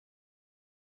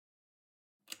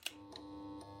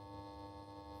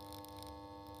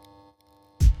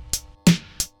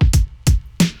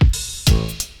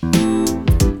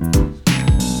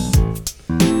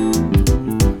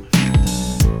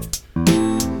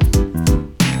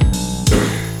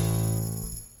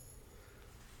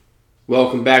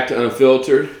Welcome back to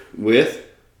Unfiltered with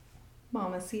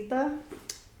Mamacita.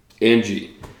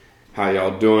 Angie. How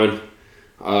y'all doing?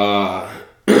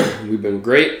 We've been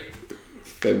great.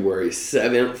 February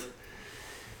 7th.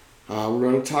 We're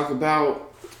going to talk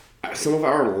about some of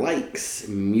our likes.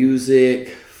 Music,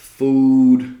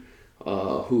 food,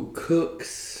 who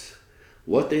cooks,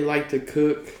 what they like to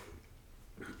cook,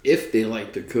 if they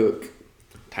like to cook,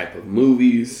 type of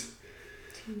movies.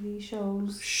 TV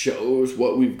shows. Shows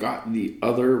what we've got the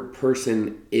other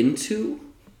person into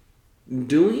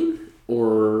doing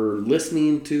or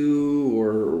listening to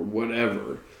or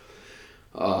whatever.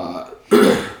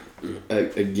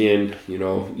 Again,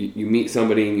 you meet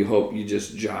somebody and you hope you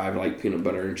just jive like peanut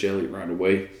butter and jelly right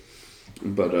away.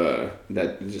 But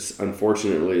that just,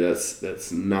 unfortunately,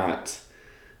 that's not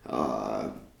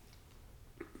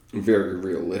very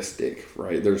realistic,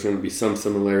 right? There's going to be some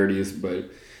similarities, but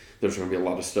there's going to be a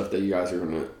lot of stuff that you guys are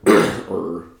going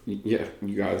to,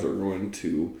 you guys are going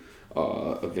to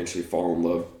eventually fall in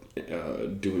love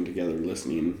doing together,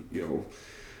 listening,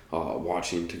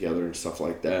 watching together and stuff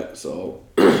like that. So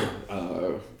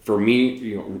for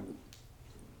me,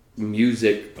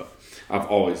 music, I've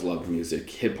always loved music,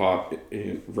 hip hop,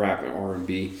 and rap, and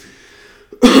R&B.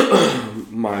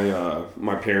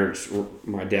 My parents,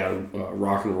 my dad,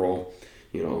 rock and roll,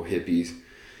 hippies.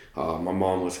 My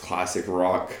mom was classic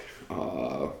rock.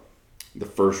 The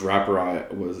first rapper I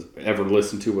was ever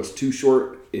listened to was Too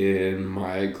Short in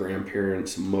my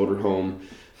grandparents' motorhome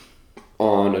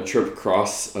on a trip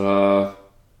across the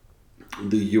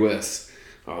U.S.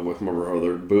 With my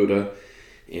brother Buddha,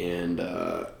 and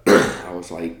I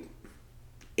was like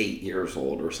 8 years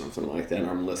old or something like that. And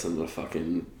I'm listening to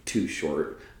fucking Too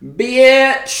Short,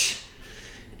 bitch,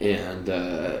 and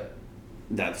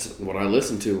that's what I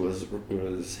listened to was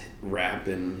rap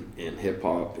and hip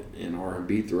hop and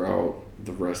R&B throughout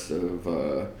the rest of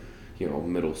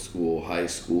middle school, high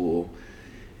school,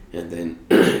 and then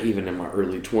even in my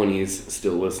early 20s,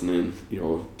 still listening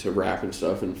to rap and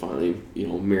stuff, and finally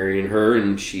marrying her,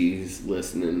 and she's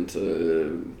listening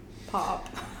to Pop.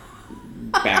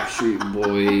 Backstreet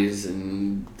Boys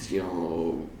and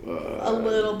a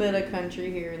little bit of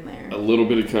country here and there. A little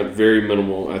bit of country, very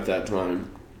minimal at that time.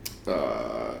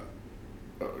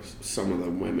 Some of the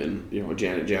women,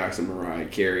 Janet Jackson, Mariah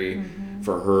Carey,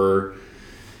 for her.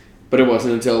 But it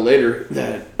wasn't until later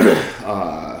that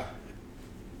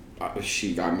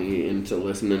she got me into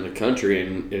listening to country,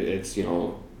 and it's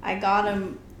I got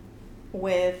him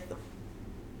with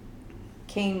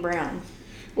Kane Brown.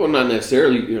 Well, not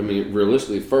necessarily.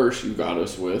 Realistically, first you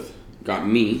got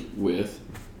me with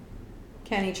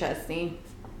Kenny Chesney.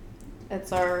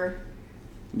 It's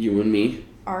You and Me.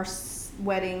 Our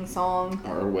wedding song.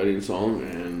 Our wedding song,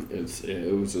 and it's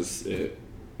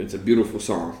a beautiful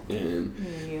song, and Me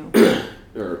and You.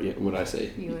 or what'd I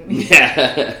say? You and Me.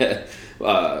 Yeah,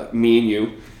 Me and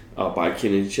You, by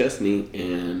Kenny Chesney,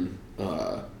 and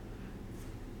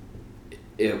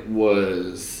it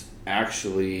was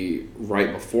actually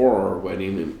right before our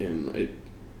wedding, and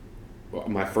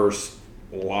my first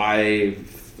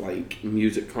live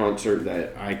music concert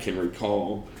that I can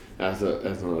recall as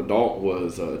an adult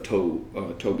was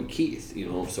Toby Keith,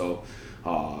 so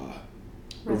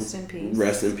Rest in peace.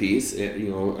 Rest in peace.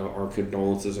 And, our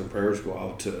condolences and prayers go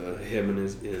out to him and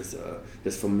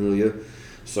his familia.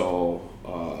 So,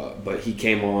 but he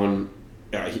came on.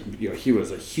 He was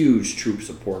a huge troop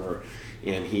supporter,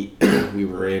 and we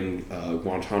were in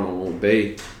Guantanamo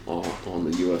Bay on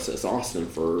the USS Austin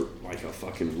for like a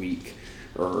fucking week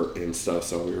and stuff.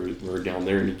 So we were down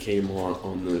there, and he came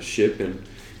on the ship, and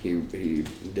he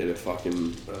did a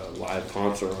fucking live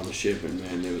concert on the ship, and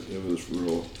man, it was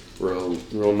real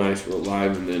nice, real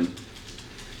live. And then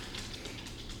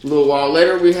a little while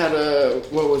later, we had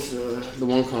what was the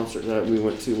one concert that we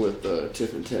went to with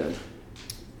Tiff and Ted?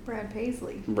 Brad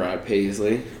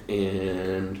Paisley,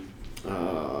 and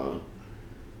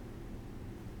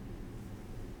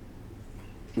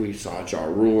we saw Ja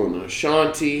Rule and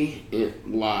Ashanti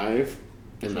live.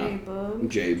 And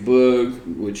J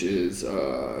Boog, which is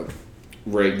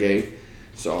reggae,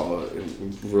 so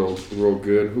real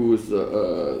good. Who was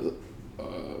the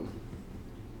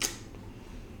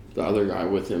other guy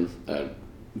with him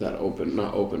that opened,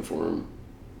 not open for him?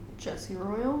 Jesse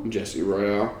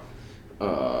Royale.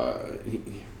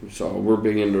 So we're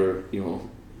big into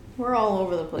We're all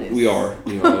over the place. We are,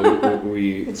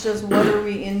 we. It's just what are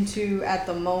we into at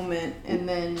the moment, and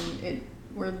then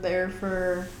we're there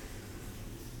for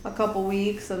a couple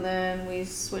weeks, and then we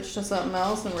switch to something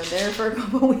else, and we're there for a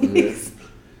couple weeks. Yeah.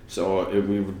 So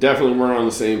we definitely weren't on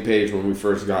the same page when we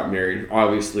first got married.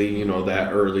 Obviously,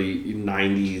 that early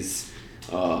 90s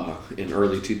in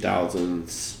early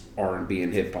 2000s R&B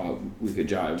and hip hop we could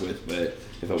jive with, but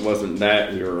if it wasn't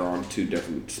that, we were on two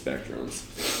different spectrums.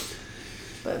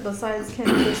 But besides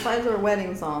our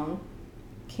wedding song,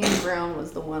 Kane Brown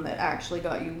was the one that actually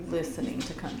got you listening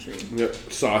to country. Yep,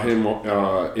 saw him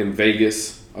in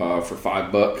Vegas for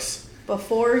 $5.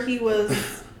 Before he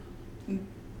was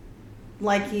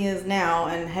like he is now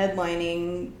and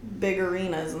headlining big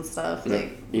arenas and stuff.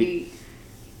 Yep.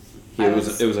 Like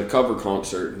it was a cover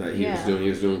concert that he was doing. He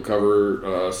was doing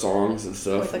cover songs and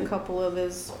stuff with a couple of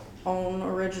his own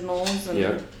originals, and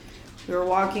yeah. we were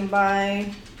walking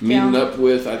by, meeting up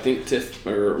with I think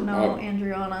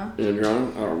Andriana,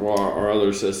 our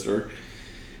other sister,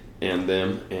 and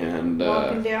them, and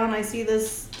walking down. I see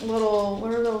this little,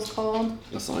 what are those called?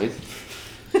 A sign.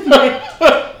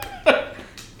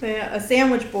 A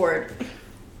sandwich board.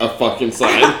 A fucking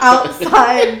sign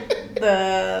outside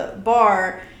the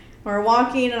bar. We're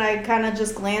walking, and I kind of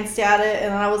just glanced at it,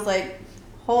 and I was like,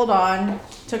 hold on.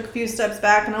 Took a few steps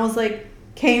back, and I was like,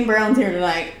 Kane Brown's here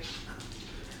tonight.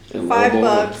 And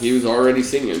 $5. He was already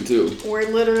singing, too. We're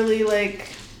literally like,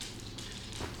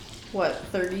 what,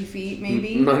 30 feet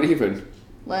maybe? Not even.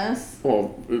 Less?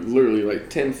 Well, literally like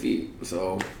 10 feet,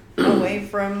 so. Away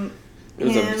from It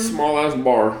was him. a small-ass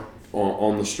bar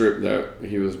on the strip that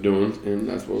he was doing, and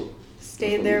that's what...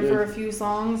 Stayed there for a few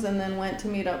songs, and then went to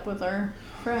meet up with our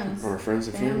friends. Our friends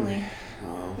and family.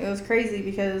 It was crazy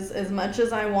because as much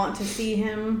as I want to see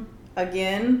him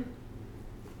again,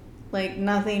 like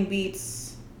nothing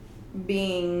beats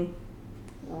being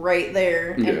right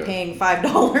there and paying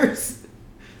 $5.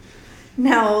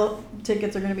 Now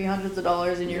tickets are going to be hundreds of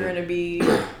dollars, and you're going to be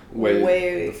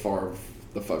way far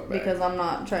the fuck back. Because I'm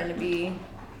not trying to be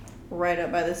right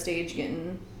up by the stage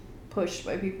getting pushed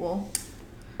by people.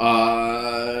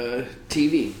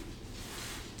 TV.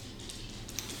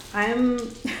 I'm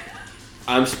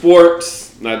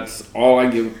sports. That's all I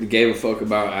gave a fuck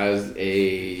about as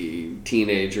a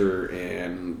teenager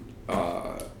and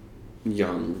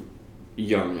young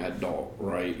adult,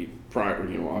 right?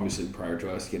 Obviously prior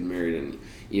to us getting married, and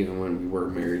even when we were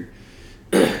married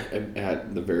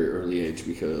at the very early age,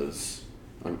 because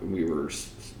we were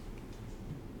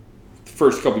the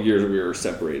first couple years we were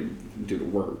separated due to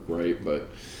work, right? But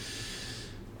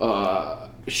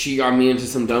she got me into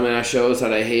some dumbass shows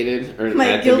that I hated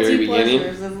at the very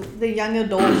beginning. The young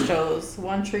adult shows,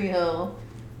 One Tree Hill,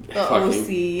 the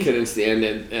OC. Couldn't stand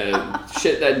it.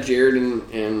 Shit that Jared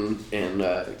and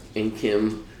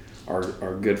Kim,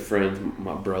 our good friend,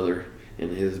 my brother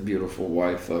and his beautiful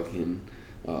wife, fucking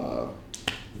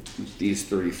these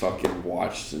three fucking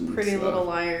watched and Pretty stuff. Little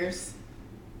Liars.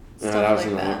 That was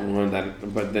another one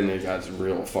but then it got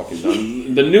real fucking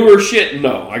dumb. The newer shit,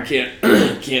 no, I can't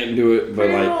do it. But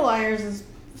Pretty Little Liars is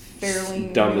fairly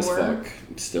dumb newer. as fuck.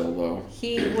 Still though,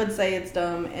 he would say it's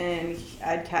dumb, and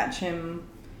I'd catch him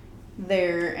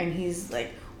there, and he's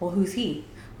like, "Well, who's he?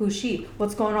 Who's she?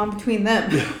 What's going on between them?"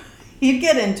 He'd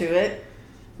get into it.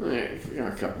 Yeah,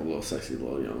 got a couple little sexy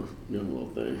little young little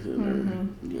things in there.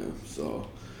 Yeah, so.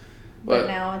 But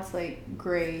now it's like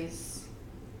Grey's.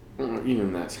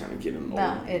 Even that's kind of getting old.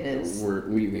 No, it is.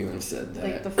 We've even said that.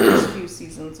 Like the first few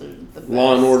seasons are the best.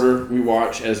 Law and Order, we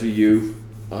watch SVU.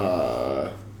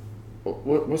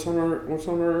 What's on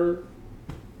our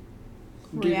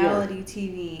reality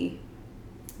TV?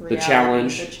 The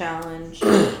Challenge. The Challenge.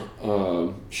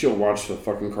 She'll watch the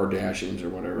fucking Kardashians or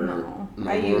whatever. No,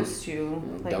 I used to,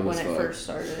 like when it fuck. first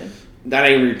started. That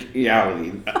ain't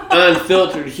reality.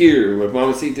 Unfiltered here with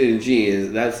Mamacita and G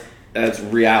that's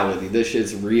reality. This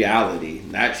shit's reality.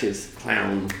 That shit's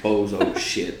clown bozo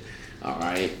shit. All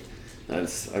right.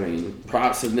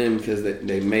 Props to them because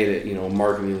they made it.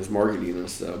 Marketing is marketing and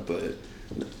stuff. But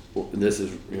this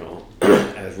is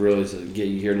as real as it get.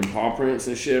 You hear them paw prints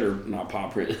and shit, or not paw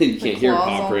prints. You can't hear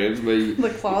paw prints, but the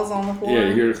claws on the floor. Yeah,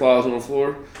 you hear the claws on the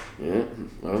floor. Yeah.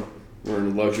 Well, we're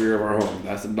in the luxury of our home.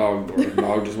 That's the dog door. The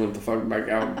dog just went the fuck back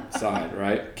outside.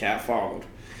 Right. Cat followed.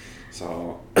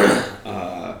 So,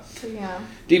 yeah.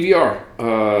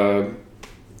 DVR.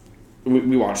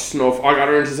 We watched Snowfall. I got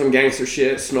her into some gangster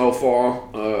shit. Snowfall.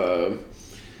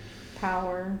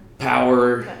 Power.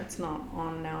 That's not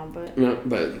on now, but. Yeah,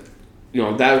 but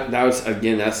that was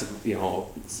again. That's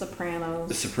Sopranos.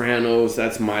 The Sopranos.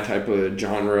 That's my type of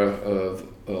genre of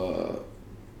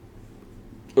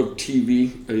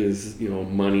TV. Is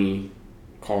money,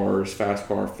 cars, fast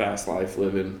car, fast life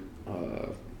living.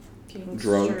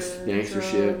 Drugs, gangster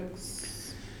shit,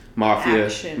 mafia,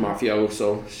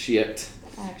 mafioso shit,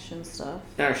 action stuff,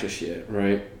 shit,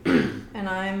 right? And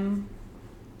I'm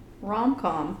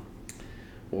rom-com.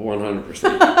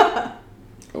 100%.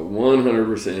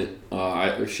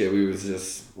 Shit, we was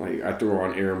just like I threw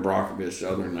on Erin Brockovich the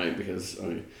other night because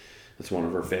it's one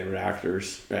of her favorite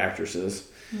actresses.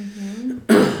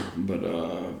 Mm-hmm. But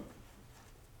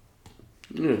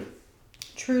yeah.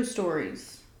 True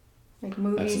stories, like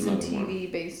movies and TV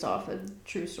based off of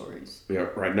true stories. Yeah,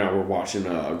 right now we're watching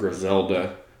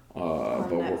Griselda on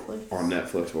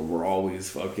Netflix, but we're always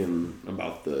fucking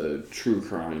about the true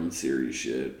crime series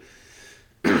shit.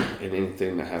 And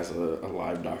anything that has a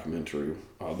live documentary.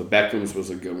 The Beckhams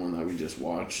was a good one that we just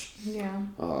watched. Yeah.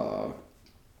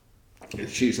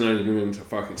 She's not even into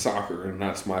fucking soccer, and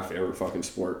that's my favorite fucking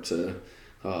sport to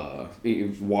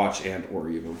watch and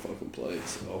or even fucking play.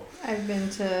 So I've been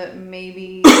to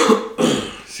maybe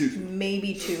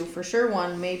two, for sure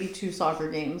one, maybe two soccer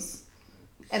games.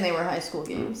 And they were high school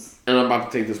games. And I'm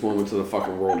about to take this woman to the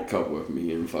fucking World Cup with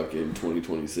me in fucking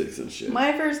 2026 and shit.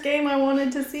 My first game I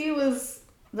wanted to see was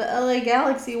the LA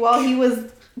Galaxy while he was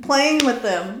playing with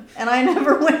them, and I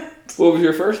never went. What was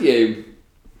your first game?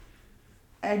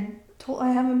 I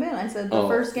haven't been. I said the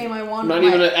first game I wanted. Not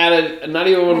even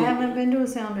I haven't been to a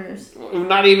Sounders.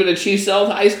 Not even a Chief South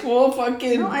High School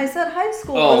fucking. No, I said high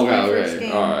school was my first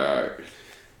game. All right.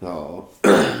 Oh.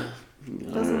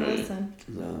 Doesn't listen.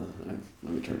 No,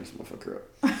 let me turn this motherfucker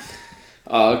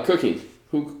up. Cooking.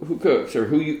 Who cooks or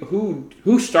who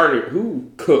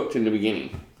cooked in the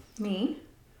beginning? Me.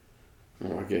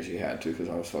 Well, I guess you had to because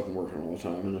I was fucking working all the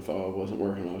time, and if I wasn't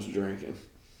working, I was drinking.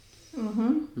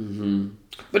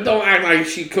 But don't act like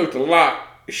she cooked a lot.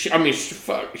 She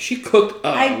cooked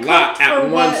a lot at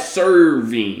one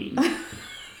serving.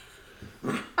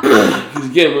 Because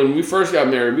again, when we first got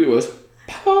married, we was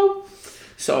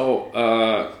so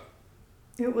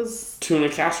it was tuna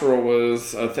casserole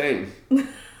was a thing.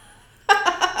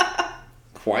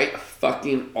 Quite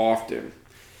fucking often.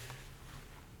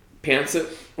 Pancit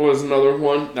was another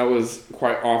one that was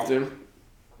quite often.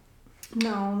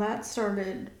 No, that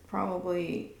started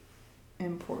probably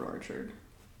in Port Orchard.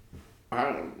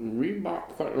 We bought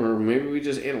quite, or maybe we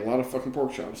just ate a lot of fucking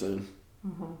pork chops then.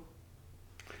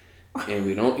 And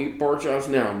we don't eat pork chops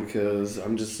now because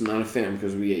I'm just not a fan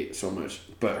because we ate so much.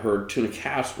 But her tuna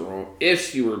casserole,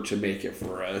 if she were to make it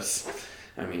for us,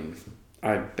 I mean,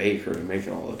 I'd bake her to make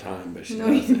it all the time, but she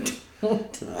doesn't. You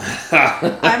don't.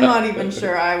 I'm not even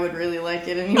sure I would really like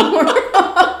it anymore.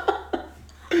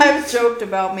 I've joked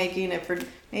about making it for...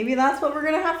 Maybe that's what we're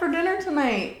going to have for dinner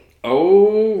tonight.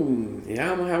 Oh,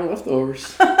 yeah, I'm going to have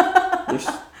leftovers.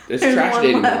 It's trash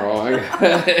day tomorrow.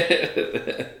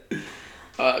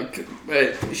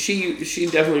 But she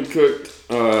definitely cooked.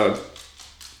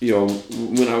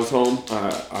 When I was home,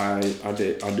 I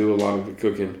do a lot of the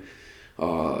cooking.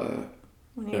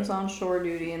 When he was on shore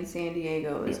duty in San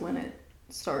Diego is when it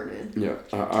started. Yeah,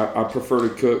 I prefer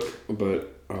to cook,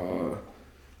 but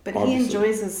he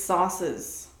enjoys his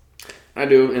sauces. I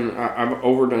do, and I've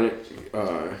overdone it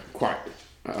quite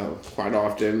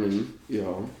often, and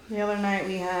The other night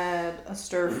we had a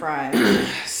stir fry.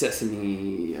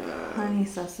 Sesame. Honey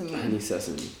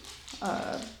sesame.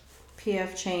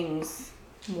 P.F. Chang's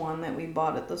one that we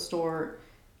bought at the store,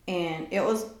 and it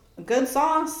was a good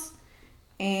sauce.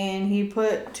 And he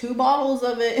put 2 bottles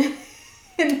of it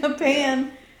in the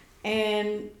pan,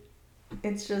 and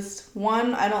it's just,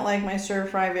 1, I don't like my stir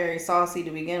fry very saucy to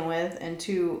begin with, and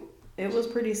 2, it was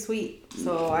pretty sweet.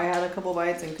 So I had a couple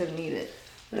bites and couldn't eat it.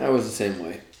 I was the same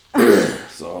way.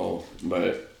 So,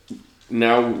 but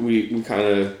now we kind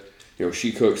of,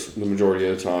 she cooks the majority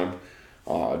of the time,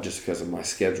 just because of my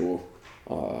schedule.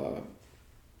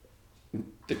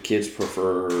 The kids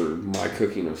prefer my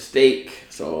cooking of steak,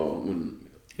 so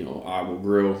I will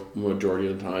grill the majority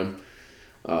of the time.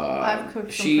 I've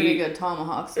cooked some pretty good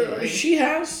tomahawks lately. She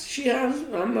has.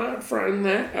 I'm not fronting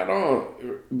that at all.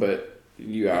 But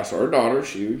you ask our daughter,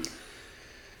 she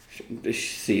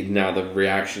see now the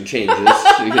reaction changes.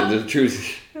 The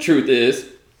truth is,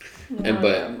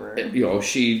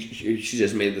 she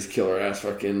just made this killer ass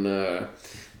fucking.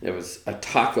 It was a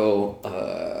taco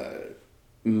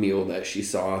meal that she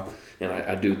saw, and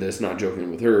I do this not joking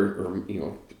with her or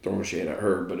throwing shade at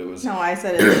her, but it was. No, I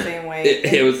said it the same way.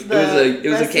 It was a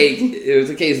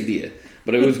quesadilla,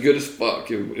 but it was good as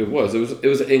fuck. It was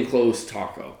an enclosed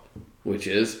taco, which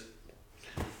is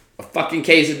a fucking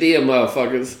quesadilla,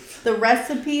 motherfuckers. The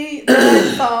recipe that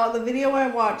I saw, the video I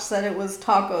watched said it was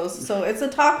tacos, so it's a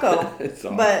taco.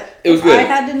 But it was good. If I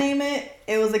had to name it,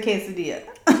 it was a quesadilla.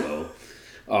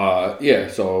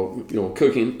 So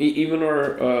cooking. Even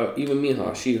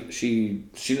Miha, she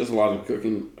does a lot of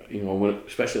cooking.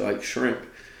 Especially like shrimp.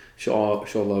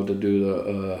 She'll love to do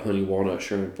the honey walnut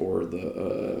shrimp or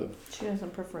the. She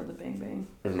doesn't prefer the bang bang.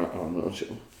 Or not? Oh no,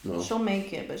 She'll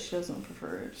make it, but she doesn't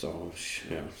prefer it. So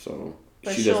yeah, so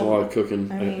but she does a lot of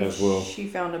cooking as well. She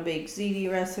found a baked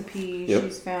ziti recipe. Yep.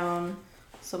 She's found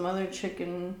some other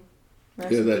chicken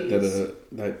recipes.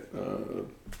 Yeah,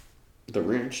 the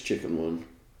ranch chicken one.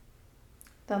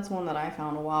 That's one that I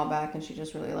found a while back, and she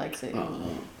just really likes it.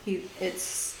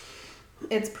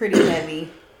 It's pretty heavy,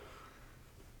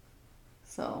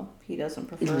 so he doesn't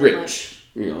prefer it's it rich,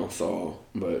 much. So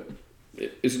but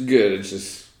it's good. It's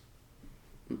just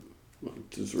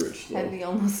rich. So. Heavy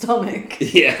on the stomach.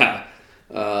 Yeah.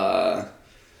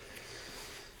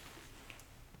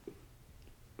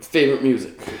 Favorite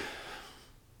music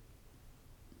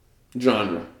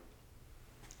genre.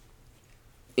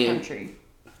 Country.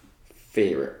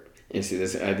 Favorite. And see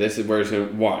this is where it's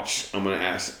gonna watch. I'm gonna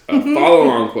ask a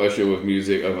follow-on question with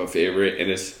music of a favorite, and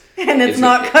it's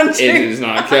not country. It is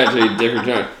not country. Different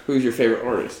genre. Who's your favorite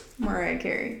artist? Mariah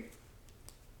Carey.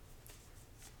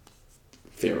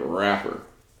 Favorite rapper?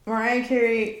 Mariah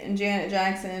Carey and Janet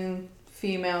Jackson,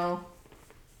 female.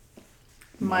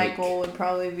 Michael would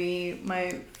probably be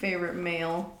my favorite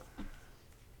male.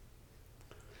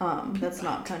 That's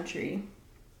not country.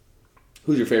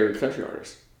 Who's your favorite country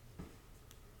artist?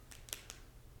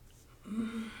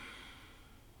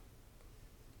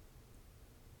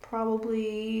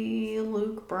 Probably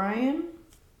Luke Bryan,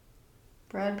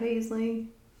 Brad Paisley.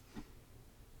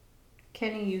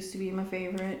 Kenny used to be my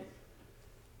favorite.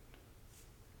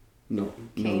 No.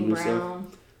 Kane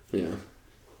Brown. Yeah.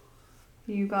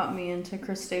 You got me into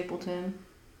Chris Stapleton.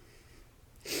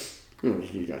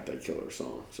 You got that killer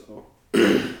song, so.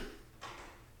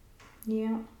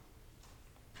 Yeah.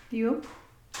 You?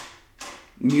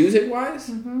 Music-wise?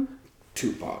 Mm-hmm.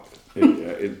 Tupac.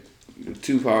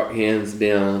 Tupac, hands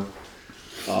down.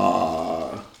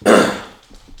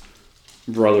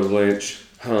 Brother Lynch,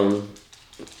 Hung.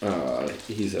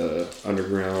 He's a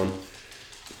underground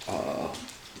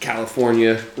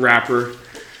California rapper.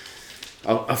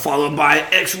 Followed by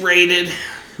X-Rated,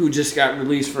 who just got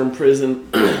released from prison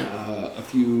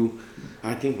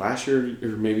I think last year, or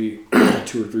maybe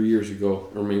 2 or 3 years ago,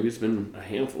 or maybe it's been a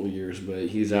handful of years, but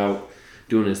he's out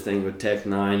doing his thing with Tech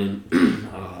Nine,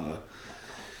 and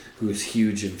who's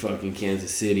huge in fucking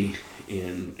Kansas City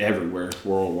and everywhere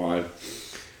worldwide.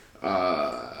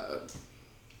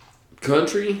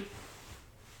 Country.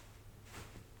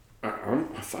 I'm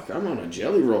on a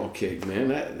Jelly Roll kick, man.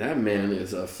 That man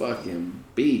is a fucking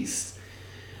beast.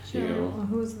 Sure. You know? Well,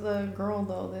 who's the girl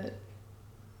though that?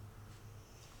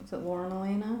 Is it Lauren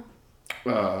Elena?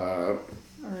 Or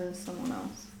someone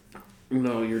else?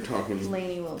 No, you're talking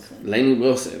Lainey Wilson. Lainey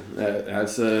Wilson.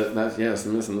 That's yes,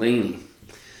 Miss Lainey.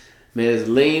 Miss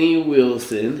Lainey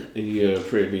Wilson, a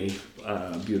pretty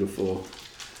beautiful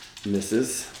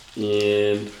missus.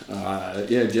 And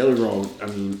Jelly Roll. I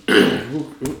mean,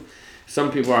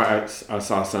 some people I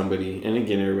saw somebody, and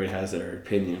again, everybody has their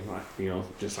opinion, like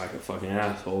just like a fucking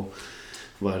asshole.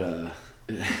 But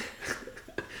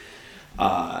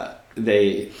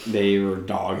they were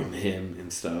dogging him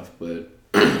and stuff, but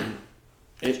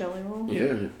Jelly Roll.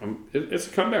 Yeah, it's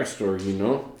a comeback story,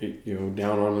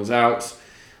 down on his outs,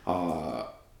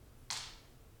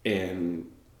 and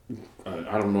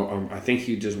I don't know. I think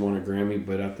he just won a Grammy,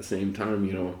 but at the same time,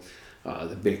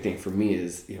 the big thing for me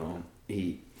is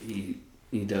he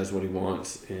does what he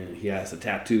wants, and he has the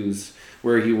tattoos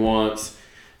where he wants.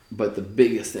 But the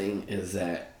biggest thing is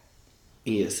that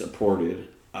he is supported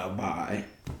by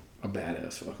a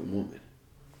badass fucking woman.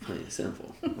 Plain and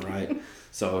simple, right?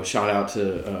 So shout out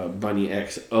to Bunny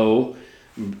XO.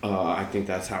 I think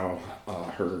that's how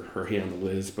her handle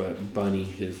is. But Bunny,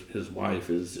 his wife,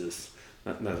 is just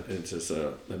it's just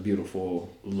a beautiful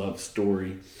love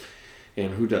story,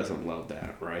 and who doesn't love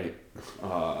that, right?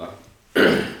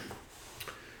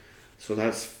 So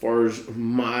that's as far as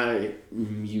my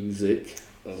music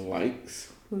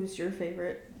likes. Who's your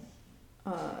favorite?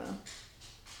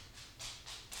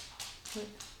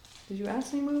 Did you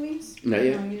ask me movies? Not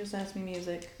yet. No, you just asked me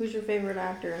music. Who's your favorite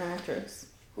actor and actress?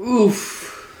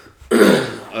 Oof.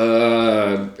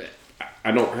 I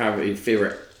don't have a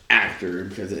favorite actor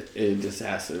because it just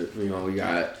has to, we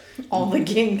got all the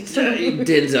gangsters.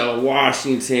 Denzel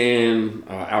Washington,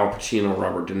 Al Pacino,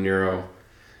 Robert De Niro.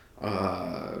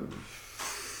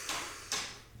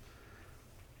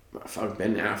 Fuck,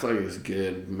 Ben Affleck is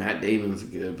good. Matt Damon's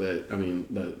good, but I mean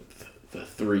the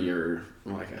three are,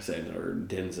 like I said, are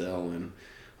Denzel and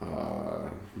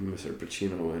Mr.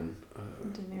 Pacino and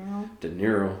De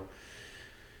Niro.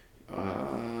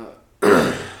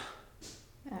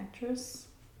 Actress.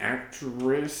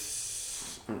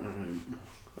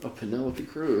 Oh, Penelope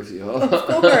Cruz, yo.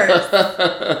 Of course.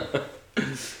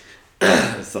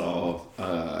 So,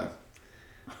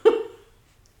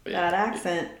 that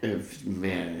accent.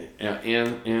 Man,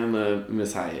 and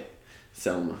Miss Hyatt,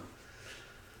 Selma.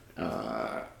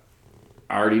 I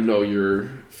already know your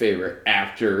favorite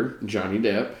actor, Johnny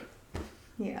Depp.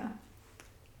 Yeah.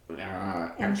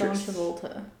 And John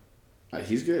Travolta.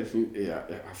 He's good.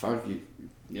 I thought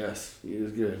yes, he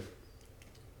is good.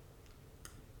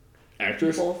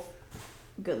 Actress? Both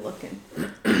good looking.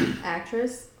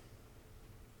 Actress?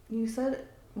 You said,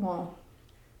 well,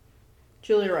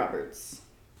 Julia Roberts.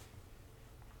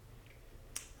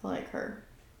 I like her.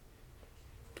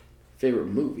 Favorite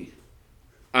movie?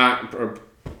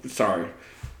 Sorry.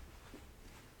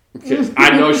 Because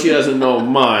I know she doesn't know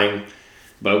mine,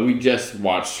 but we just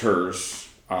watched hers.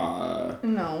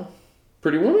 No.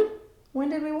 Pretty Woman? When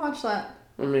did we watch that?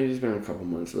 I mean, it's been a couple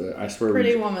months, but I swear.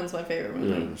 Pretty Woman's my favorite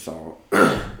movie. Yeah, so.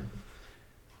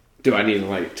 Do I need to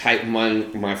like type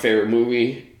my favorite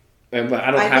movie? But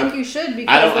I think you should,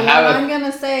 because the one I'm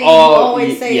gonna say you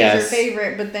always say is your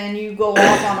favorite, but then you go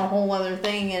off on a whole other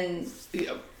thing and.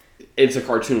 Yeah. It's a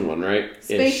cartoon one, right?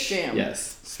 Space Jam.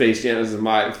 Yes, Space Jam is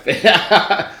my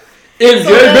favorite. It's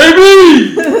good,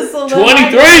 baby. So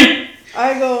 23.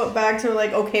 I go back to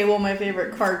like, okay, well, my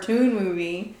favorite cartoon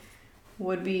movie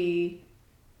would be,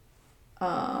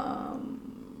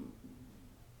 Lion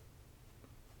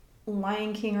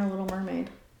King or Little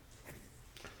Mermaid.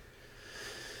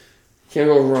 Can't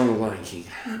go wrong with Lion King.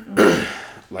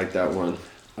 Like that one.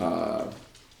 But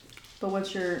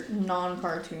what's your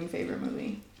non-cartoon favorite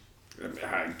movie?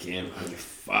 I can't.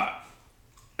 Fuck.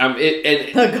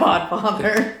 The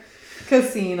Godfather.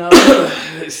 Casino.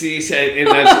 See, and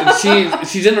that's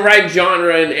she's in the right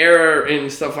genre and era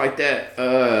and stuff like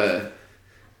that.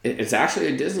 It's actually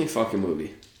a Disney fucking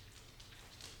movie.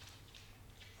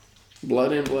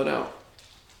 Blood in, blood out.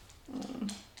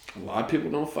 A lot of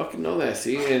people don't fucking know that.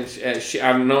 See, and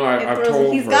I've told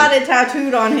her. He's got it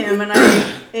tattooed on him, and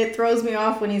it throws me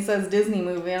off when he says Disney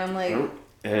movie, and I'm like.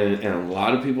 And a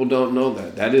lot of people don't know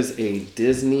that. That is a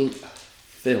Disney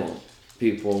film,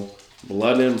 people.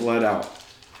 Blood in, blood out.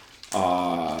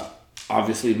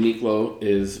 Obviously, Miklo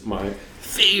is my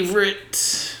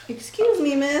favorite. Excuse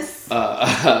me, miss.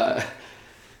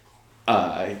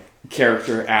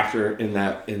 Character actor in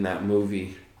that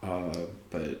movie.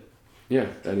 But yeah,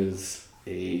 that is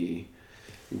a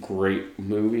great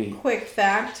movie. Quick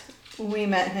fact: we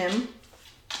met him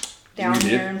down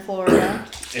here in Florida.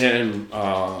 And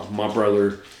my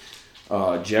brother.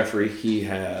 Jeffrey, he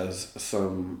has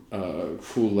some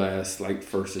cool ass like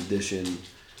first edition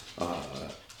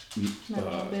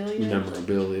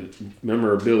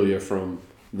memorabilia from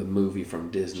the movie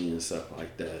from Disney and stuff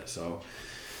like that. So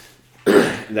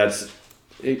that's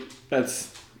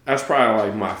probably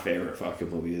like my favorite fucking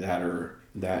movie. That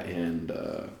and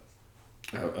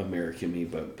American Me,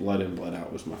 but Blood In, Blood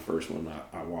Out was my first one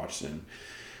I watched, and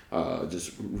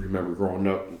just remember growing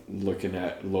up looking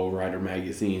at lowrider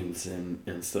magazines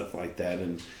and stuff like that,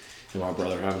 and my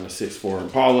brother having a 6'4"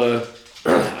 Impala.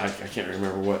 I can't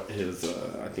remember what his.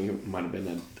 I think it might have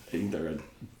been either a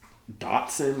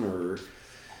Datsun or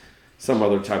some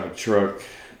other type of truck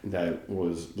that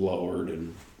was lowered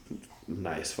and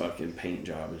nice fucking paint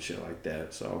job and shit like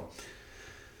that. So,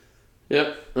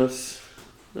 yep, that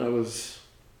was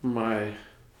my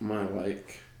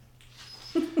like.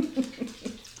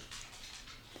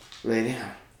 Lay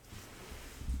down.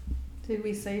 Did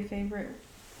we say favorite?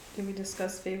 Did we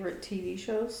discuss favorite TV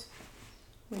shows?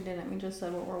 We didn't. We just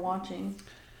said what we're watching.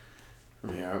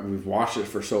 Yeah, we've watched it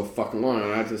for so fucking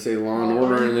long. I have to say Law and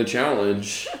Order and The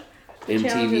Challenge.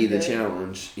 MTV The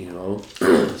Challenge, you know.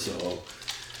 So,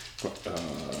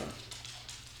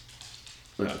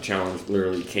 Challenge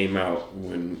literally came out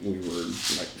when we were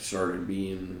like started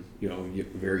being,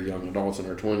 very young adults in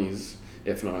our 20s,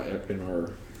 if not in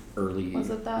our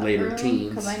later teens.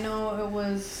 Because I know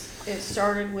it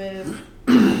started with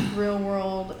Real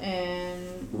World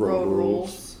and Road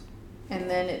Rules, and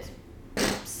then it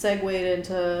segued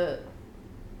into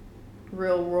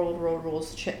Real World, Road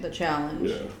Rules, The Challenge.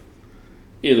 Yeah.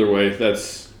 Either way,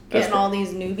 that's getting all these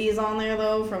newbies on there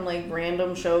though from like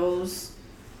random shows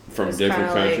from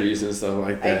different countries and stuff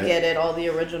like that. I get it. All the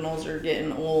originals are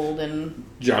getting old and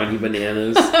Johnny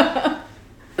Bananas.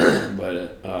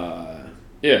 But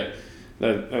yeah,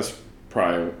 that's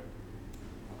probably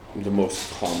the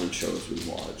most common shows we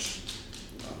watch.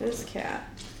 This cat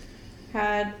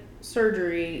had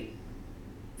surgery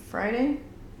Friday.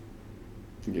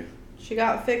 Yeah. She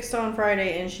got fixed on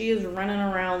Friday, and she is running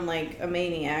around like a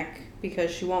maniac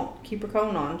because she won't keep her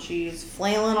cone on. She's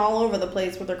flailing all over the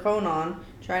place with her cone on,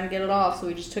 trying to get it off. So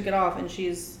we just took it off, and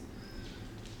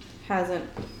hasn't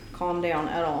calmed down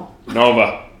at all.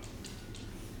 Nova,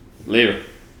 leave her.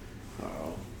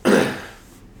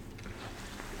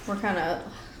 We're kind of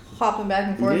hopping back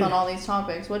and forth on all these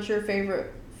topics. What's your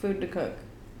favorite food to cook?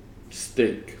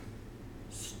 Steak.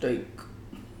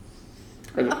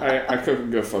 I cook a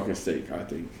good fucking steak, I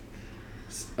think.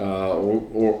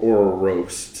 Or a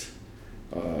roast.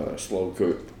 Slow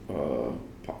cooked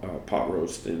pot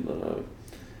roast in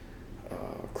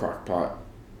crock pot.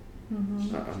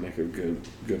 Mm-hmm. I make a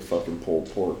good fucking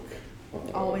pulled pork.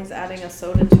 Always adding a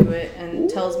soda to it and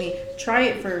tells me, try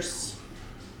it first.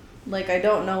 Like, I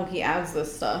don't know he adds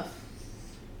this stuff.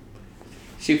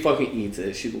 She fucking eats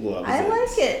it. She loves it. I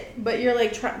like it. But you're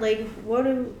like,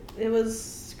 it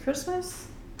was Christmas?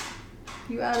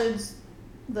 You added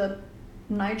the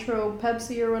Nitro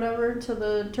Pepsi or whatever to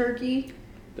the turkey?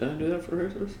 Did I do that for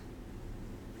Christmas?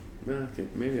 No, I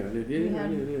think maybe I did. Yeah, I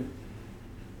did.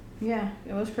 Yeah,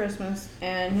 it was Christmas.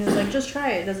 And he was like, just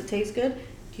try it. Does it taste good?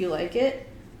 Do you like it?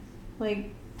 Like,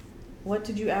 what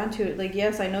did you add to it? Like,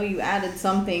 yes, I know you added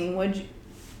something.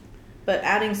 But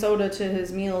adding soda to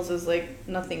his meals is like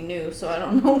nothing new. So I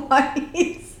don't know why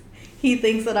he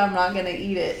thinks that I'm not gonna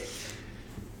eat it.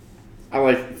 I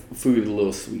like food a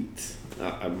little sweet.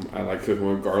 I like cooking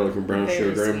with garlic and brown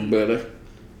sugar and butter.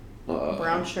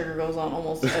 Brown sugar goes on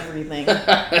almost everything.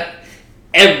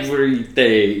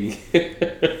 Everything.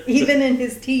 Even in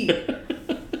his tea.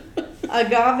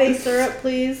 Agave syrup,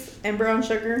 please, and brown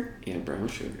sugar. And brown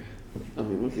sugar. I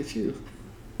mean, look at you.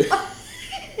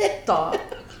 Stop.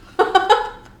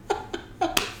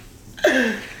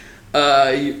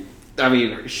 I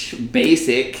mean,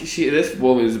 basic. This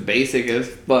woman's basic as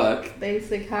fuck.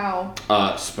 Basic how?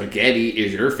 Spaghetti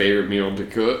is your favorite meal to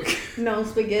cook. No,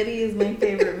 spaghetti is my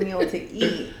favorite meal to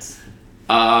eat.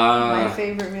 My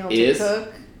favorite meal to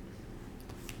cook?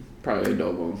 Probably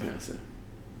adobo and pasta.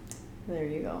 There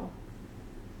you go.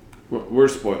 We're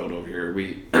spoiled over here.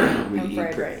 We and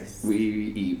fried rice. We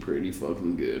eat pretty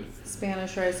fucking good.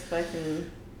 Spanish rice if I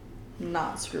can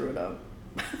not screw it up.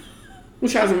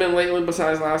 Which hasn't been lately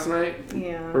besides last night.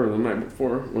 Yeah. Or the night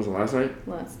before. Was it last night?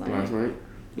 Last night.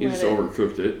 You just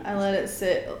overcooked it. I let it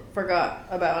sit, forgot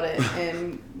about it,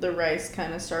 and the rice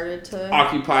kind of started to...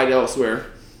 Occupied elsewhere.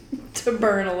 to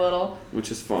burn a little.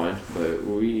 Which is fine. But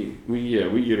we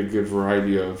get a good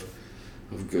variety of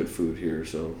good food here,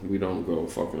 so we don't go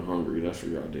fucking hungry. That's for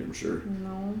goddamn sure.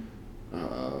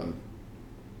 No.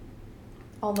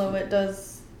 Although it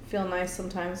does feel nice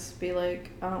sometimes to be like,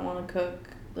 I don't want to cook.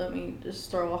 Let me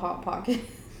just throw a Hot Pocket in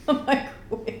the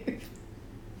microwave.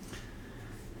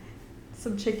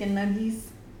 Some chicken nuggets.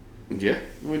 Yeah,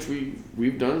 which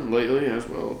we've done lately as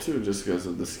well too, just because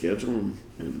of the schedule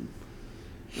and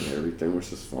everything was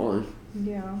just fine.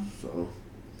 Yeah. So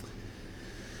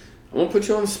I'm gonna put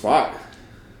you on the spot.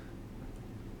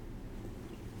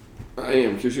 I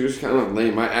am, because you was kind of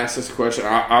lame. I asked this question.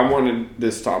 I wanted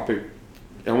this topic.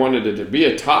 I wanted it to be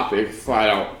a topic, flat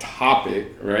out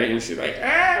topic, right? And she's like,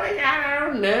 I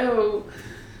don't know.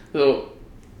 So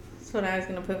now he's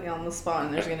going to put me on the spot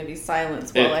and there's going to be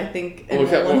silence while I think and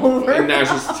and now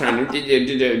she's trying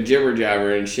to jibber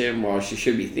jabber and shit while she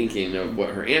should be thinking of what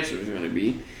her answer is going to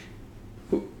be.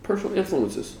 Personal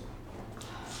influences.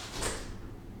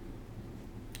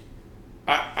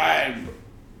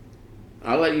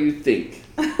 I'll let you think.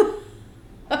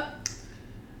 I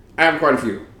have quite a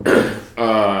few.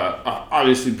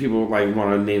 Obviously, people like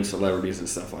want to name celebrities and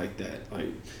stuff like that.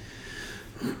 Like,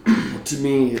 to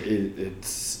me,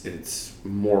 it's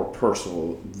more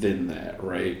personal than that,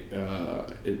 right?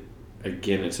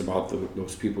 It's about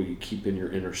those people you keep in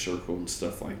your inner circle and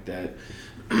stuff like that.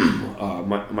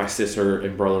 My sister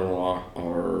and brother-in-law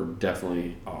are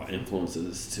definitely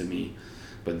influences to me,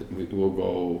 but we'll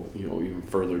go even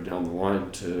further down the line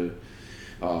to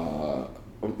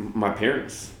my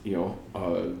parents,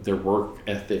 their work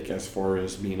ethic as far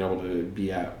as being able to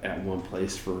be at one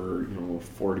place for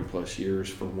 40 plus years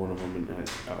for one of them, and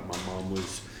my mom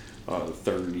was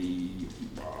 30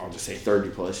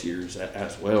 plus years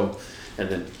as well. And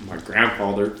then my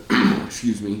grandfather,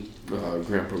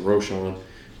 Grandpa Roshan,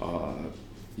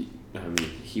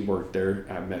 he worked there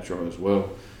at Metro as well.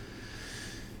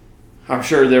 I'm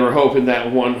sure they were hoping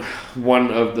that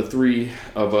one of the three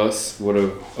of us would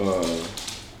have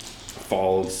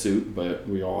followed suit, but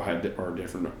we all had our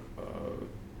different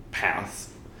paths.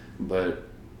 But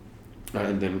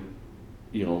and then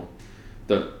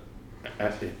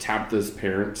Tabitha's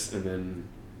parents, and then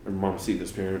Mom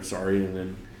Sita's parents, and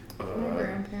then My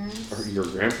grandparents. or your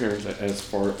grandparents, as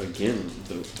far, again,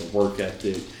 the work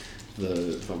ethic,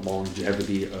 the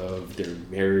longevity of their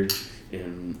marriage,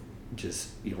 and just,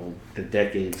 the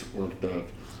decades worth of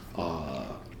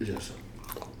just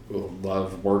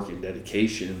love, work, and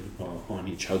dedication on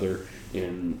each other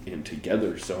and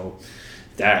together. So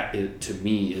that, to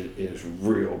me, is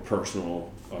real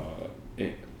personal.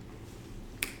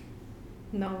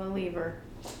 No, leave her.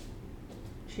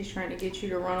 She's trying to get you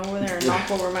to run over there and knock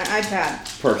over my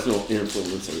iPad. Personal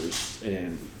influencers,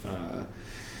 and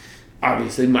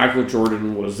obviously Michael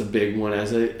Jordan was a big one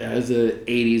as a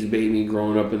 80s baby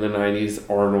growing up in the 90s.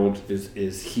 Arnold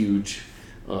is huge.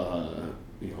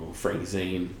 Frank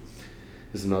Zane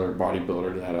is another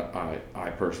bodybuilder that I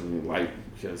personally like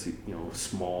because he,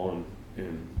 small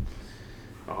and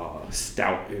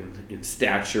stout in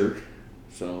stature.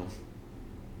 So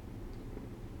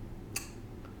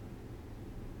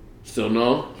still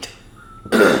no.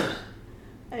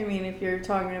 I mean, if you're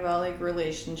talking about like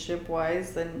relationship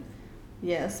wise, then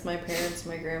yes, my parents,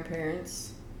 my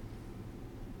grandparents.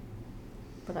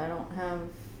 But I don't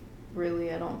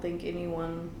think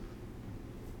anyone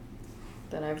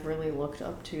that I've really looked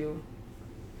up to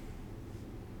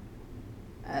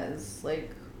as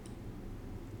like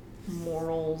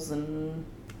morals and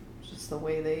just the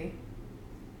way they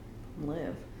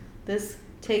live. This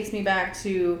takes me back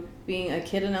to being a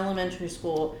kid in elementary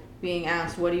school, being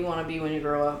asked, what do you want to be when you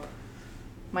grow up?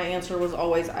 My answer was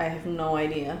always, I have no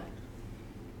idea.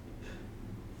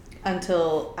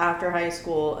 Until after high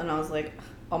school, and I was like,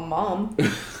 a mom.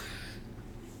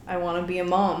 I want to be a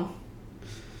mom.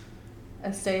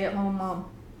 A stay-at-home mom.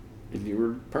 And you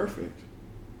were perfect.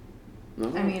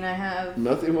 No, I mean, I have...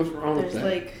 Nothing was wrong with that. There's,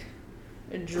 like,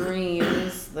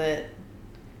 dreams that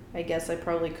I guess I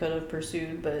probably could have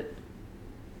pursued, but...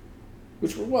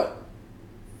 Which were what?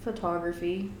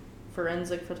 Photography.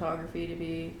 Forensic photography, to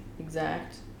be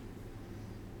exact.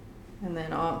 And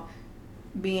then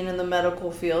being in the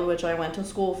medical field, which I went to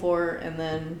school for, and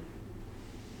then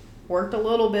worked a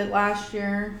little bit last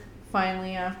year,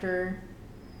 finally, after...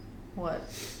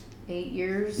 8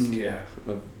 years? Yeah.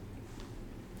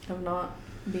 Of not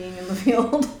being in the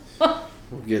field.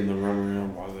 We're getting the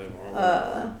runaround while they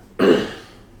were.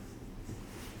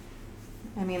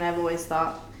 I mean, I've always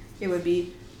thought it would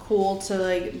be cool to,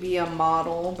 like, be a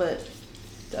model, but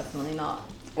definitely not.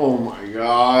 Oh my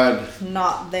God.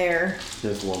 Not there.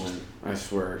 This woman, I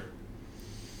swear.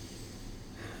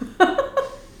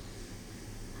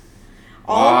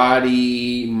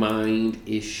 Body, mind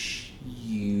issue.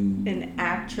 An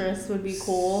actress would be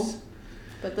cool.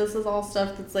 But this is all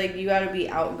stuff that's like, you gotta be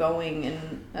outgoing,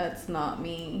 and that's not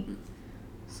me.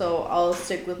 So I'll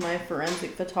stick with my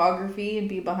forensic photography and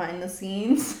be behind the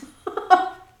scenes.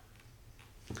 But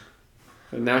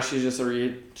now she's just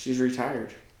she's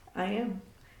retired. I am.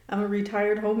 I'm a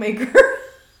retired homemaker.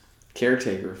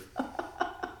 Caretaker.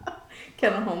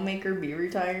 Can a homemaker be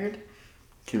retired?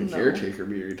 Can a caretaker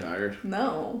be retired?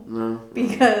 No. No.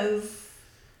 Because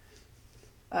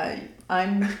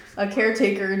I'm a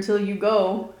caretaker until you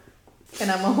go, and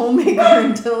I'm a homemaker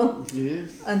until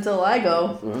I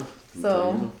go. Well,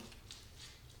 so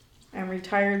I'm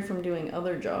retired from doing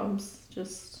other jobs,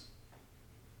 just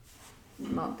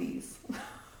not these.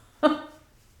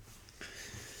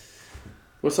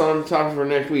 What's on top for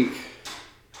next week?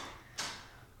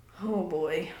 Oh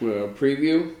boy.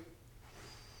 Preview?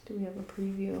 Do we have a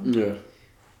preview? Yeah.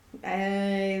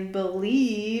 I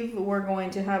believe we're going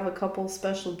to have a couple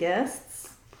special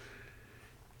guests.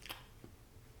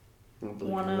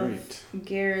 One of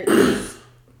Garrett's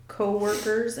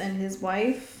co-workers and his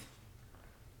wife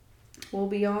will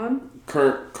be on.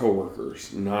 Current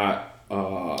co-workers, not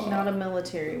a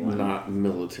military one. Not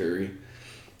military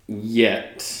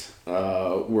yet.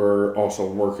 We're also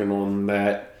working on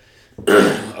that.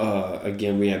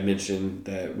 Again, we have mentioned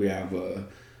that we have a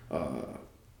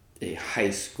high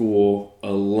school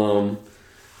alum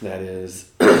that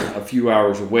is a few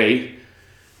hours away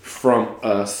from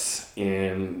us,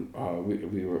 and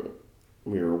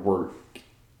we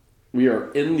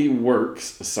are in the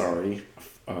works.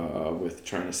 With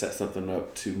trying to set something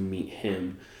up to meet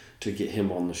him, to get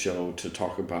him on the show to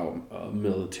talk about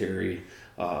military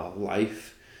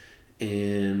life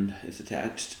and it's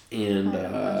attached, and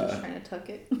I'm just trying to tuck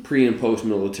it. Pre and post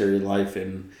military life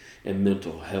and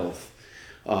mental health.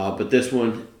 But this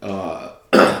one,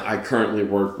 I currently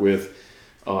work with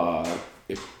a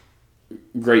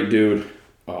great dude,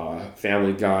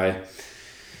 family guy.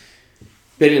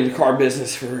 Been in the car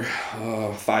business for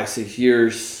 5-6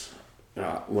 years.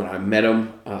 When I met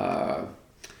him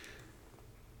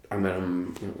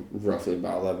roughly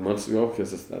about 11 months ago,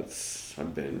 because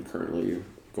I've been currently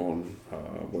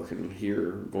working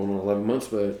here, going on 11 months,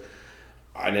 but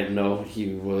I didn't know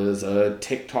he was a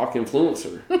TikTok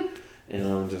influencer. And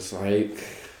I'm just like,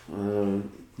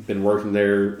 been working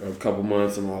there a couple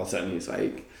months, and all of a sudden he's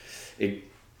like, it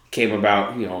came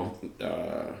about, yeah,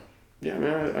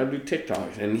 man, I do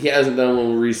TikToks, and he hasn't done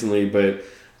one recently, but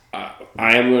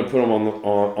I am going to put him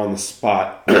on the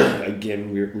spot.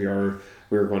 Again, we're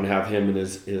going to have him and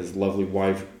his lovely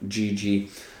wife Gigi.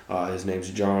 His name's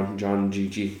John. John and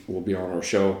Gigi will be on our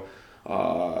show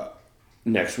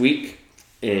next week,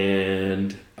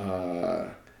 and I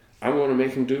want to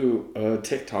make him do a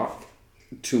TikTok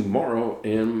tomorrow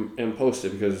and post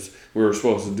it, because we were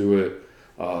supposed to do it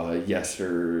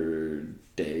yesterday.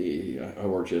 I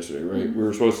worked yesterday, right? Mm-hmm. We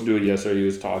were supposed to do it yesterday. He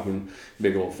was talking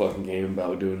big old fucking game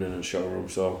about doing it in a showroom.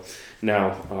 So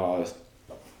now I'm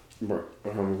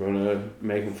gonna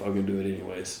make him fucking do it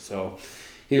anyways. So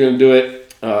he's gonna do it.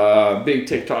 Big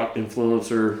TikTok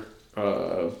influencer,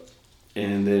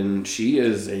 and then she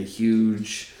is a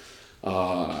huge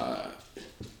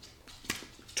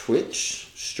Twitch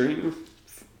stream,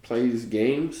 plays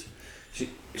games.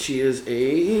 She is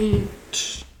a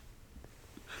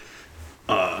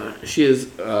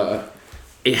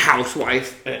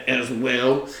housewife as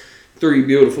well. 3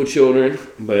 beautiful children,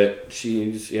 but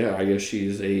I guess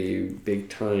she's a big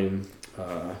time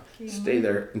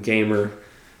gamer,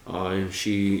 and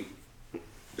she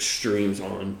streams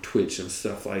on Twitch and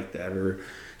stuff like that, or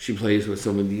she plays with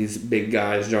some of these big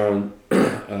guys, John,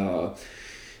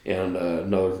 and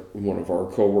another one of our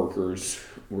coworkers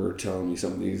were telling me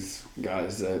some of these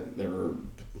guys that they were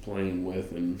playing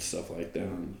with and stuff like that.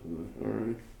 All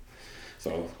right.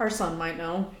 So our son might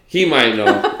know. He might know,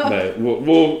 but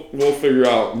we'll figure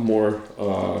out more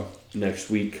next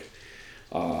week,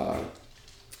 and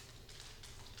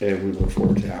we look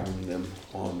forward to having them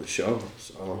on the show.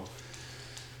 So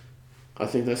I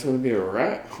think that's going to be a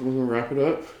wrap. We're going to wrap it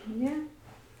up. Yeah,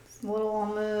 it's a little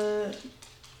on the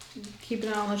keeping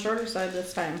it on the shorter side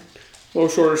this time. A little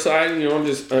shorter side,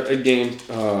 just again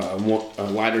a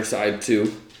lighter side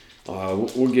too.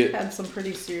 We'll get had some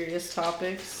pretty serious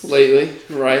topics lately,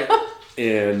 right?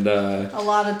 And a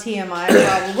lot of TMI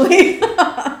probably.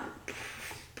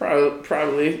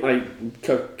 probably like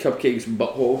Cupcake's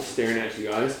butthole staring at you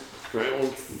guys, right? We'll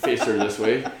face her this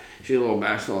way. She's a little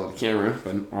bashful at the camera,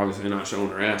 but obviously not showing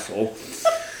her asshole.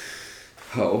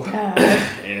 Oh,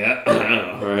 yeah, I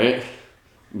know, right?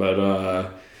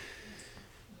 But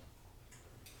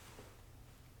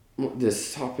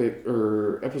this topic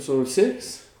or episode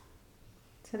 6.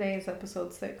 Today's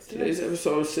episode 6. Today's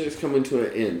episode 6 coming to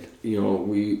an end.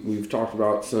 We've talked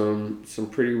about some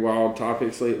pretty wild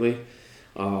topics lately,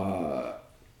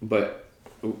 but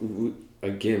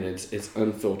again, it's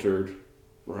unfiltered,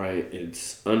 right?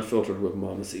 It's unfiltered with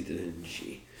Mamacita and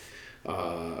G.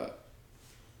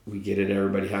 We get it.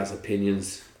 Everybody has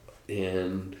opinions,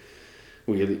 and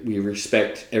we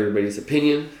respect everybody's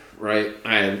opinion, right?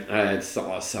 I had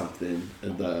saw something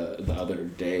the other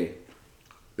day,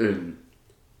 and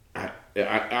I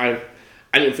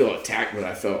didn't feel attacked, but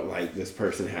I felt like this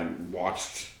person had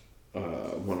watched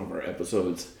one of our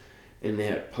episodes, and they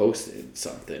had posted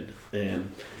something,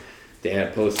 and they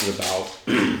had posted about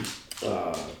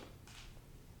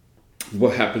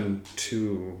what happened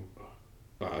to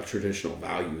traditional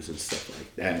values and stuff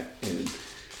like that,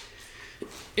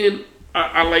 and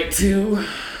I like to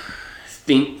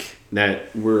think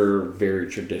that we're very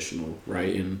traditional,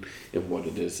 right, in what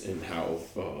it is and how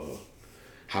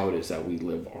it is that we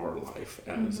live our life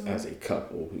as a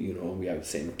couple. We have the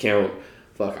same account.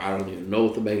 Fuck, I don't even know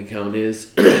what the bank account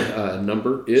is.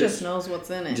 Number is. Just knows what's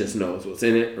in it. Just knows what's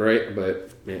in it, right?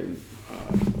 But man,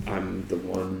 I'm the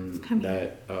one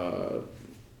that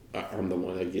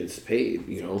gets paid.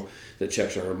 The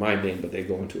checks are in my name, but they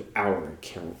go into our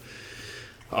account.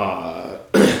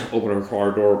 Open our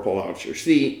car door, pull out your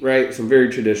seat, right? Some very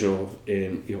traditional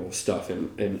stuff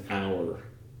in our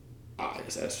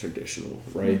eyes as traditional,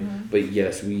 right? Mm-hmm. But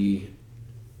yes, we,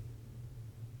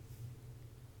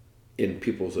 in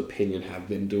people's opinion, have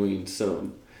been doing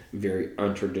some very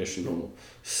untraditional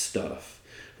stuff,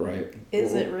 right?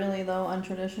 Is it really though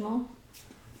untraditional?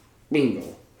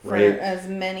 Bingo, right? For as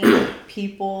many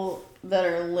people that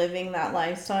are living that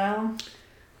lifestyle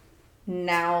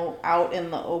now out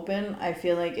in the open, I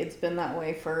feel like it's been that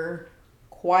way for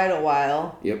quite a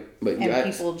while. Yep, but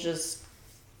people just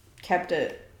kept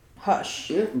it hush.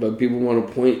 Yeah, but people want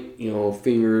to point,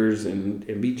 fingers and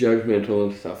be judgmental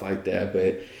and stuff like that.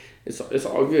 But it's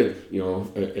all good.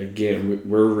 Again,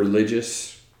 we're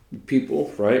religious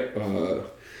people, right?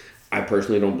 I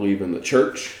personally don't believe in the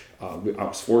church. I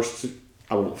was forced to.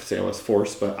 I won't say I was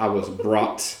forced, but I was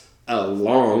brought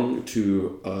along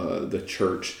to the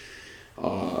church.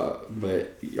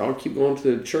 But y'all keep going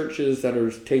to the churches that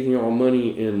are taking all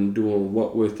money and doing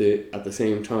what with it at the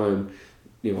same time.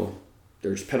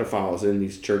 There's pedophiles in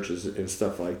these churches and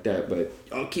stuff like that. But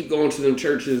y'all keep going to them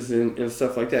churches and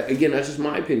stuff like that. Again, that's just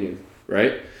my opinion,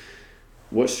 right?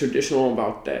 What's traditional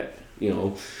about that?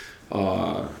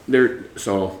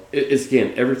 It's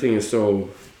again, everything is so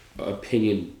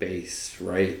opinion based,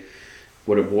 right?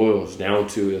 What it boils down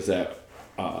to is that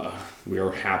we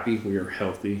are happy, we are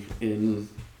healthy, and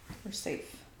we're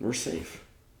safe. We're safe.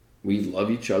 We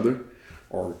love each other.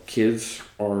 Our kids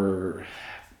are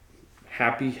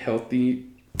happy, healthy,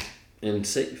 and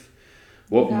safe.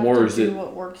 What more is it?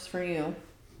 What works for you?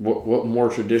 What more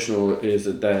traditional is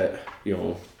it that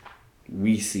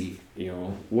we see?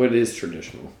 What is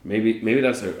traditional? Maybe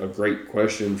that's a great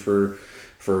question for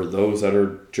those that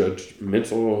are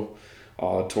judgmental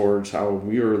towards how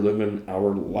we are living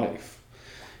our life.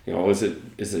 Is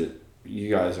it you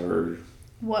guys are?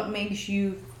 What makes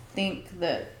you think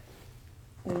that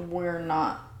we're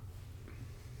not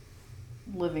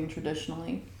living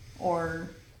traditionally, or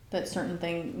that certain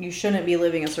thing you shouldn't be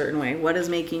living a certain way? What is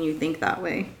making you think that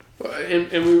way?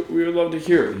 And we would love to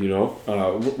hear it.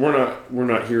 We're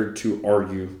not here to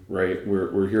argue, right?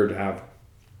 We're here to have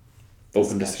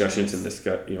open discussions and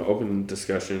open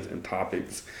discussions and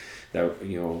topics that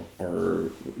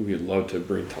we'd love to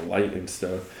bring to light and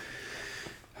stuff.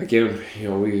 Again,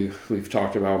 we've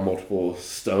talked about multiple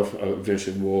stuff.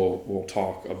 Eventually, we'll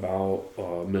talk about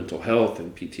mental health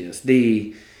and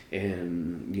PTSD,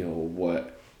 and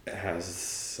what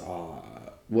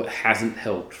hasn't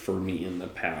helped for me in the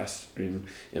past, and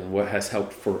what has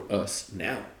helped for us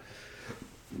now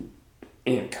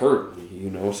and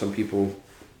currently. Some people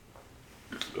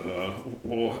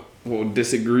will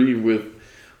disagree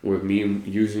with me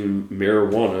using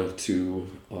marijuana to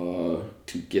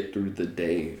get through the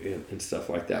day and stuff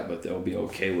like that, but they'll be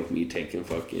okay with me taking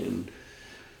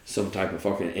some type of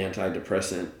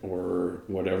antidepressant or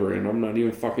whatever, and I'm not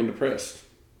even fucking depressed.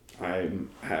 I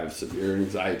have severe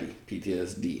anxiety,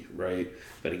 PTSD, right?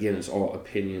 But again, it's all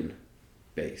opinion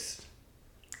based.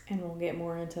 And we'll get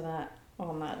more into that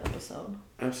on that episode.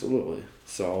 Absolutely.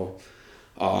 So,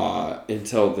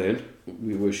 until then,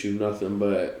 we wish you nothing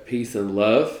but peace and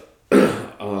love.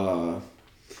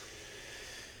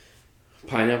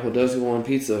 Pineapple does go on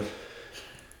pizza.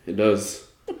 It does.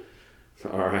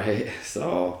 All right.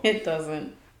 So. It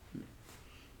doesn't.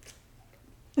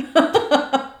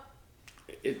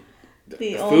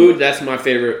 Food, that's my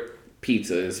favorite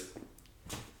pizza, is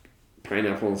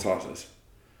pineapple and sausage.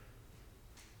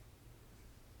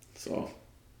 So,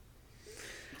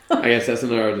 I guess that's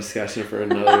another discussion for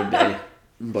another day.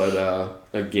 But,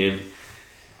 again,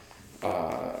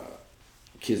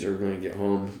 kids are going to get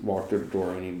home, walk through the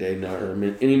door any day now, or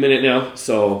any minute now.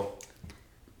 So,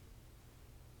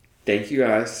 thank you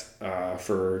guys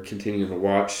for continuing to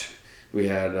watch. We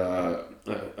had,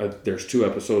 there's 2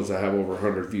 episodes that have over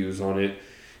 100 views on it.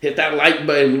 Hit that like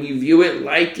button. When you view it,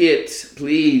 like it.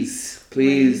 Please.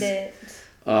 Read it.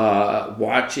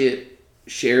 Watch it.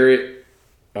 Share it.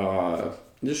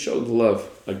 Just show the love.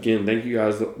 Again, thank you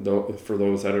guys for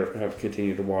those that have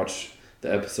continued to watch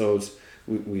the episodes.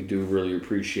 We do really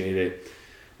appreciate it.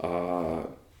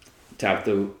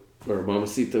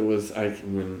 Mamacita was,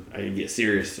 when I get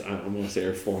serious, I'm going to say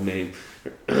her full name,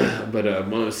 but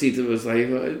Mamacita was like,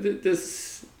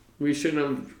 we shouldn't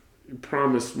have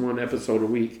promised 1 episode a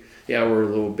week. Yeah, we're a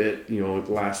little bit,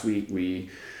 last week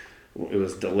it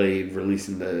was delayed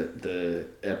releasing the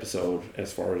episode,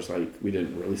 as far as we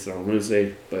didn't release it on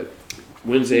Wednesday, but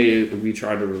Wednesday we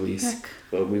tried to release. Heck.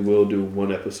 But we will do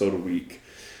 1 episode a week.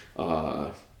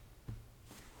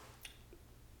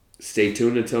 Stay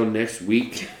tuned until next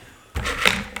week.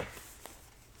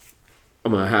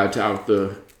 I'm going to have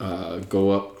to go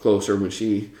up closer when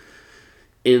she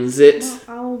ends it. Well,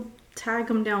 I'll tag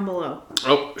them down below.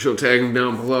 Oh, she'll tag them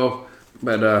down below.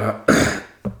 But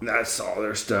that's all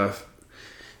their stuff.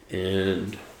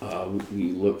 And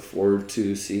we look forward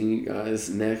to seeing you guys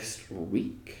next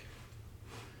week.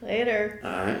 Later. All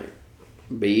right.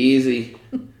 Be easy.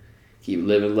 Keep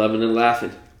living, loving, and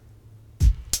laughing.